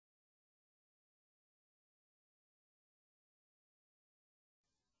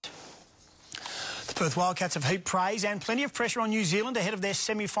Perth Wildcats have heaped praise and plenty of pressure on New Zealand ahead of their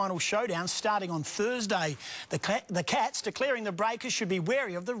semi-final showdown starting on Thursday. The Cats declaring the Breakers should be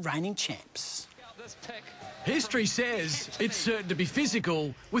wary of the reigning champs. History says it's certain to be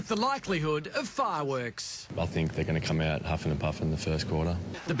physical with the likelihood of fireworks. I think they're going to come out huffing and puffing in the first quarter.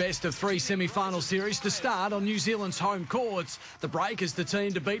 The best of three semi-final series to start on New Zealand's home courts. The Breakers the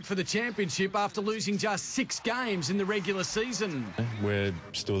team to beat for the championship after losing just 6 games in the regular season. We're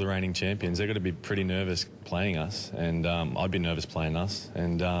still the reigning champions. They've got to be pretty nervous playing us, and I'd be nervous playing us.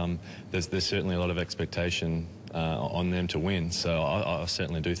 And there's certainly a lot of expectation on them to win, so I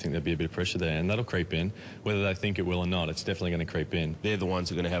certainly do think there'll be a bit of pressure there, and that'll creep in. Whether they think it will or not, it's definitely going to creep in. They're the ones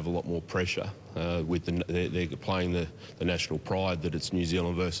that are going to have a lot more pressure with they're playing the national pride that it's New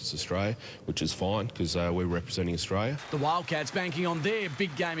Zealand versus Australia, which is fine because we're representing Australia. The Wildcats banking on their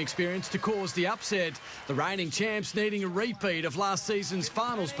big game experience to cause the upset. The reigning champs needing a repeat of last season's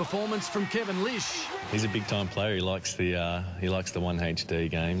finals performance from Kevin Lish. He's a big-time player. He likes the 1HD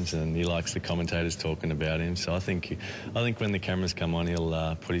games, and he likes the commentators talking about him. So I think when the cameras come on,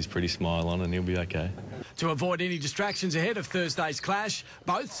 he'll put his pretty smile on and he'll be okay. To avoid any distractions ahead of Thursday's clash,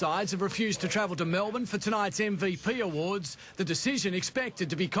 both sides have refused to travel to Melbourne for tonight's MVP awards. The decision expected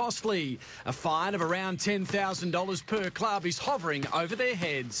to be costly. A fine of around $10,000 per club is hovering over their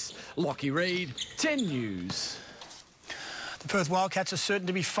heads. Lockie Reid, 10 News. The Perth Wildcats are certain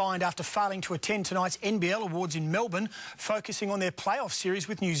to be fined after failing to attend tonight's NBL Awards in Melbourne, focusing on their playoff series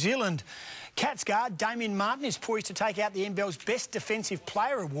with New Zealand. Cats guard Damien Martin is poised to take out the NBL's Best Defensive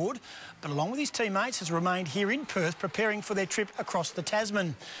Player award, but along with his teammates has remained here in Perth preparing for their trip across the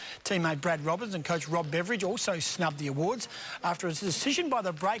Tasman. Teammate Brad Robbins and coach Rob Beveridge also snubbed the awards after a decision by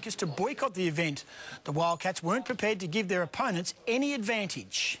the Breakers to boycott the event. The Wildcats weren't prepared to give their opponents any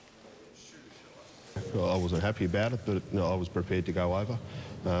advantage. I wasn't happy about it, but I was prepared to go over.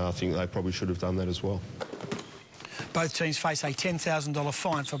 I think they probably should have done that as well. Both teams face a $10,000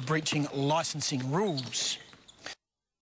 fine for breaching licensing rules.